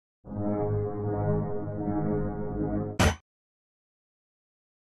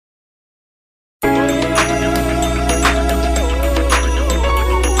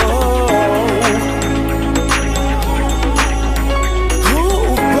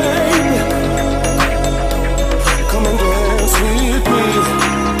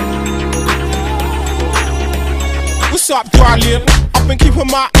darling. I've been keeping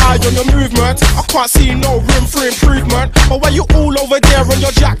my eye on your movement. I can't see no room for improvement. But why you all over there on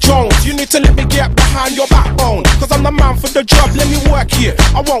your Jack Jones? You need to let me get behind your backbone, cause I'm the man for the job, let me work here.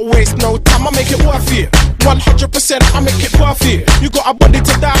 I won't waste no time, I make it worth it. 100% I make it perfect. You got a body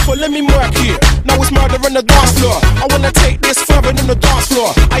to die for, let me work it. Now it's murder on the dance floor. I wanna take this further than the dance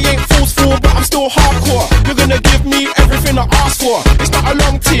floor. I ain't forceful, but I'm still hardcore. You're gonna give me everything I ask for. It's not a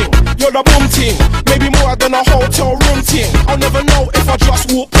long ting, you're the boom ting. Maybe more than a hotel room ting. I'll never know if I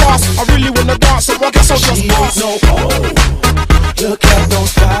just walk past. I really wanna dance, so I guess I'll just pass. No, look at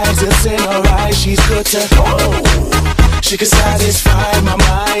those thighs, it's in her eyes. She's good to she can satisfy my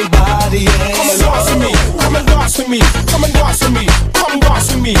mind, body, and come and dance with me, come and dance with me, come and dance with me, come and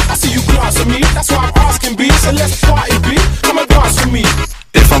dance with me. I see you glance at me, that's why I'm asking B. So let's party B, come and dance with me.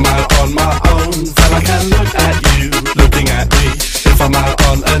 If I'm out on my own, then I can look at you, looking at me. If I'm out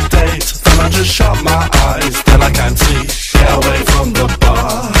on a date, then I just shut my eyes, then I can see. Get away from the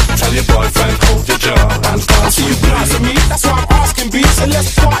bar, tell your boyfriend hold your jaw and dance. I see you glance at me, that's why I'm asking B. So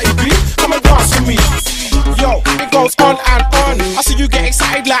let's party B, come and dance with me. Yo, it goes on and on. I see you get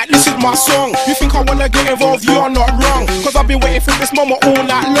excited like this is my song. You think I wanna get involved, you're not wrong. Cause I've been waiting for this moment all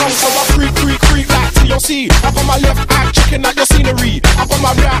night long. So I creep like TLC. I got my left eye checking out your scenery. I got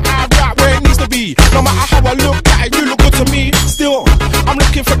my right eye right where it needs to be. No matter how I look at it, you look good to me. Still, I'm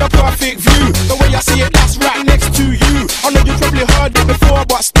looking for the perfect view. The way I see it, that's right next to you. I know you probably heard it before,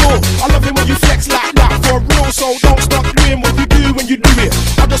 but still, I love it when you flex like that for real. So don't stop doing what you do when you do it.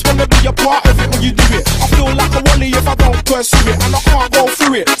 I just wanna be a part of it when you do it. I feel like a wally if I don't pursue it, and I can't go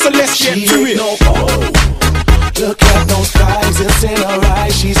through it, so let's get to it. No, look at those thighs, it's in her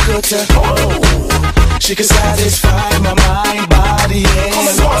eyes. She's good to she can satisfy my mind, body, and come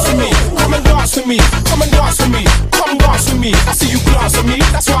and dance with me, come and dance with me, come and dance with me, come and dance with me. I see you glance at me,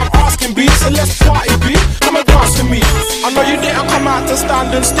 that's why I'm asking B. So let's party B, come and dance with me. I know you didn't come out to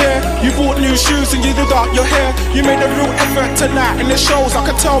stand and stare. You bought new shoes and you did up your hair. You made a real effort tonight, and it shows. I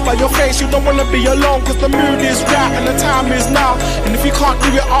can tell by your face you don't wanna be alone, cause the mood is right and the time is now. And if you can't do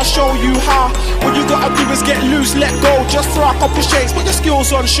it, I'll show you how. What you gotta do is get loose, let go. Just throw a couple shakes, put your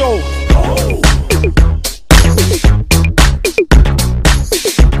skills on show.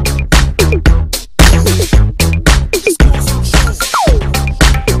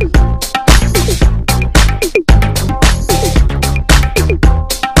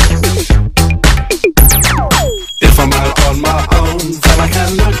 If I'm out on my own, then I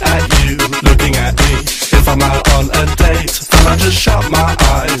can look at you, looking at me. If I'm out on a date, then I just shut my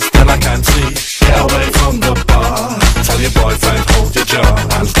eyes, then I can see. Get away from the bar, tell your boyfriend hold your jaw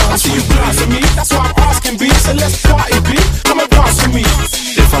and dance. I see you glance at me, that's why I'm asking B. So let's party B, come and dance with me.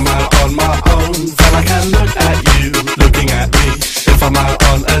 If I'm out on my own, then I can look at you, looking at me. If I'm out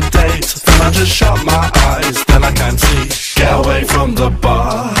on a date, then I just shut my eyes, then I can see. Get away from the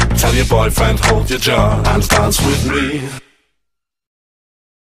bar, tell your boyfriend hold your jaw and dance with me.